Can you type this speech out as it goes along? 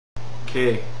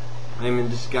Okay, I'm in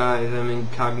disguise, I'm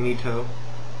incognito,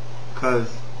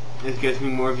 because it gets me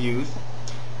more views.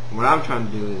 What I'm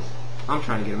trying to do is, I'm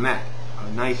trying to get a Mac,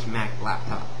 a nice Mac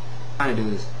laptop. What I'm trying to do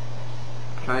is,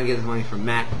 I'm trying to get this money for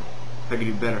Mac, so I can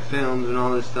do better films and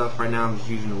all this stuff. Right now I'm just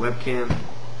using a webcam.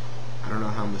 I don't know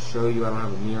how I'm going to show you, I don't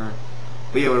have a mirror.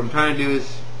 But yeah, what I'm trying to do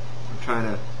is, I'm trying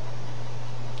to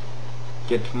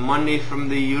get money from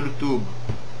the YouTube,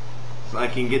 so I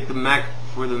can get the Mac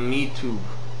for the MeTube,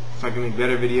 so I can make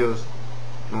better videos.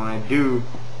 And when I do,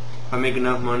 if I make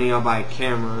enough money, I'll buy a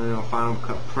camera, you know, Final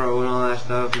Cut Pro and all that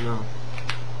stuff, you know,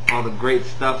 all the great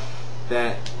stuff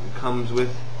that comes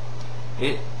with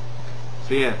it.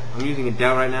 So yeah, I'm using a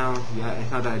Dell right now. Yeah, it's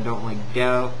not that I don't like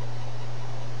Dell,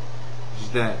 it's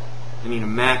just that I need a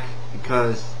Mac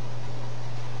because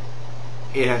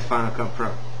it has Final Cut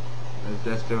Pro.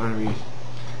 That's the only reason.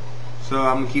 So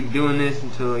I'm gonna keep doing this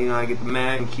until, you know, I get the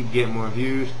Mac and keep getting more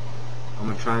views. I'm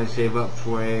gonna try and save up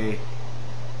for a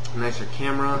nicer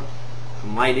camera,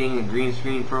 some lighting, a green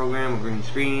screen program, a green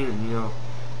screen, and, you know,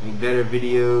 make better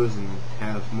videos and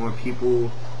have more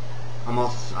people.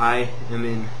 I am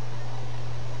in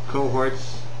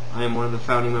cohorts. I am one of the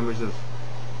founding members of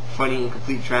Funny and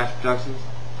Complete Trash Productions.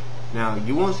 Now,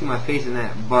 you won't see my face in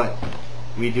that, but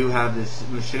we do have this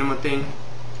machinima thing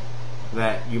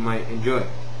that you might enjoy.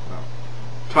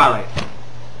 Twilight.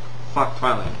 Fuck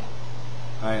Twilight.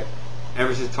 Alright.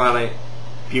 Ever since Twilight,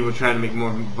 people are trying to make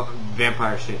more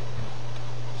vampire shit.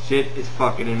 Shit is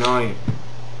fucking annoying.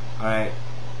 Alright.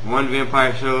 One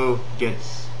vampire show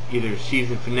gets either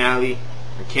season finale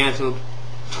or canceled.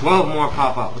 12 more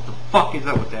pop up. What the fuck is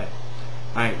up with that?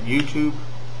 Alright, YouTube,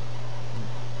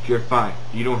 you're fine.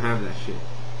 You don't have that shit.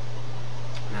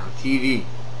 Now TV,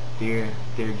 they're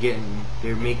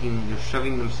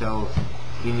shoving themselves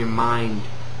in your mind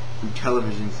through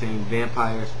television, saying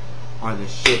vampires are the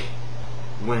shit,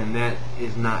 when that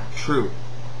is not true.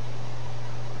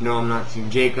 No, I'm not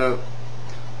Team Jacob,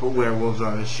 but werewolves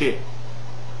are the shit.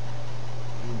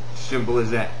 Simple as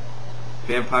that.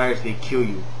 Vampires, they kill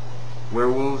you.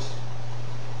 Werewolves,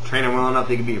 train them well enough,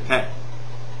 they can be your pet.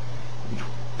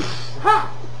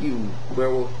 You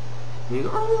werewolf. And you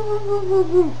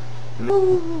go,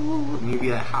 and you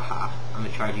be like, haha, I'm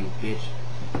gonna try you, bitch.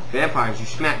 Vampires, you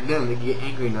smack them, they can get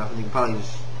angry enough and they can probably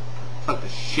just suck the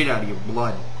shit out of your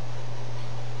blood.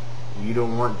 You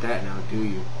don't want that now, do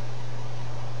you?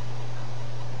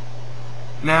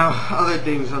 Now, other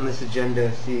things on this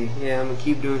agenda. See, yeah, I'm gonna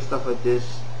keep doing stuff like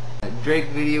this. Drake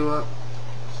video up.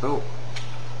 So,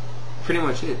 pretty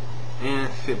much it. And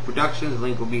Fit Productions,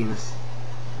 link will be in this,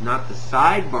 not the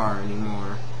sidebar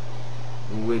anymore,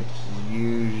 which is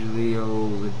usually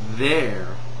over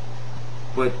there,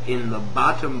 but in the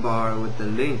bottom bar with the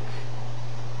link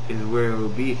is where it will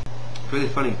be. It's really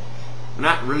funny. We're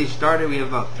not really started. We have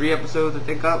about 3 episodes I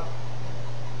think up.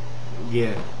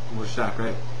 Yeah, we're shocked,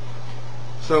 right?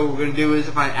 So what we're gonna do is,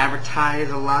 if I advertise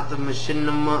a lot of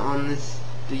machinima on this,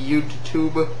 the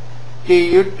YouTube,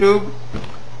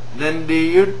 then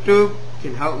the YouTube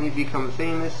can help me become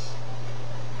famous.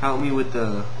 Help me with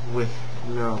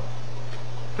you know,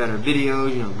 better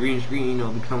videos, you know, green screen, you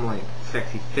know, become like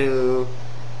Sexy Phil,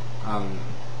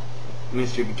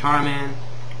 Mr. Guitar Man.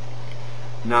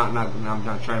 I'm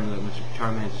not trying to be like Mr.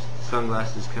 Guitar Man. Just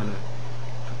sunglasses kind of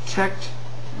protect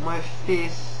my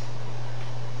face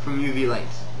from UV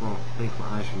lights. Well, I think my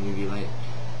eyes from UV light.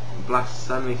 Blocks the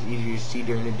sun, makes it easier to see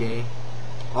during the day.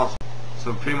 Also,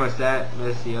 so pretty much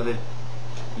that's the other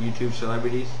YouTube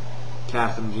celebrities.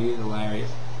 Captain G is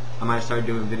hilarious. I might start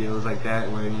doing videos like that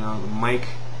where, you know, the mic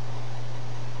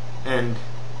and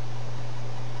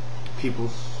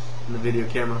people's in the video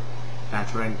camera.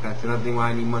 That's right. That's another thing why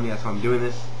I need money. That's why I'm doing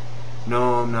this.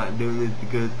 No, I'm not doing this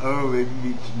because,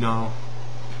 no.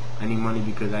 I need money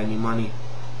because I need money.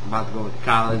 I'm about to go to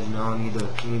college, you know. I need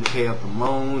to pay up the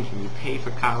loans. I need to pay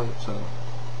for college. So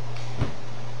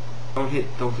don't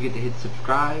forget to hit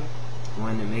subscribe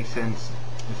when it makes sense.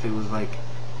 If it was like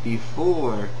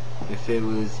before, if it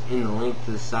was in the link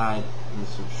to the side and the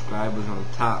subscribe was on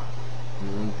top and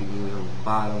the link to you was on the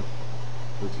bottom,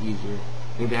 so it's easier.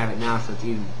 I think they have it now, so it's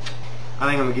easy. I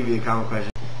think I'm gonna give you a comment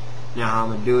question. Now how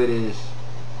I'm gonna do it is,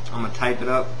 I'm gonna type it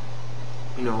up,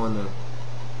 you know, I'm gonna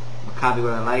copy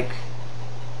what I like,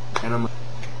 and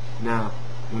now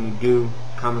when you do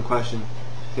comment question,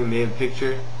 it's gonna be a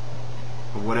picture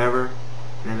or whatever,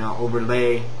 and then I'll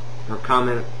overlay your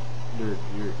comment,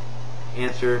 your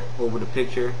answer over the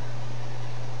picture,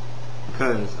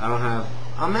 because I don't have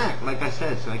a Mac, like I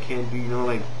said, so I can't do, you know,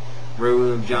 like Ray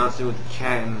William Johnson with the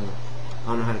chat, and I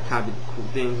don't know how to copy the cool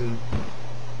things, and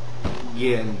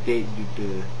yeah, and they do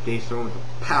the Daystorm with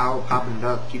the pow, popping it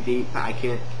up, keep the I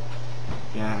can't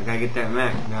Yeah, I gotta get that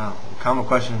Mac. Now, the common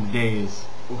question of the day is,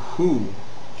 who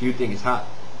do you think is hot?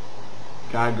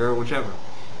 Guy, girl, whichever.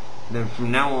 Then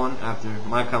from now on, after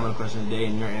my common question of the day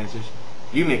and your answers,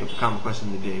 you make up the common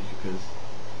question of the day, because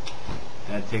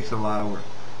that takes a lot of work.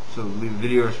 So leave a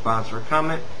video response or a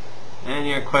comment, and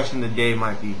your question of the day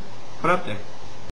might be put up there.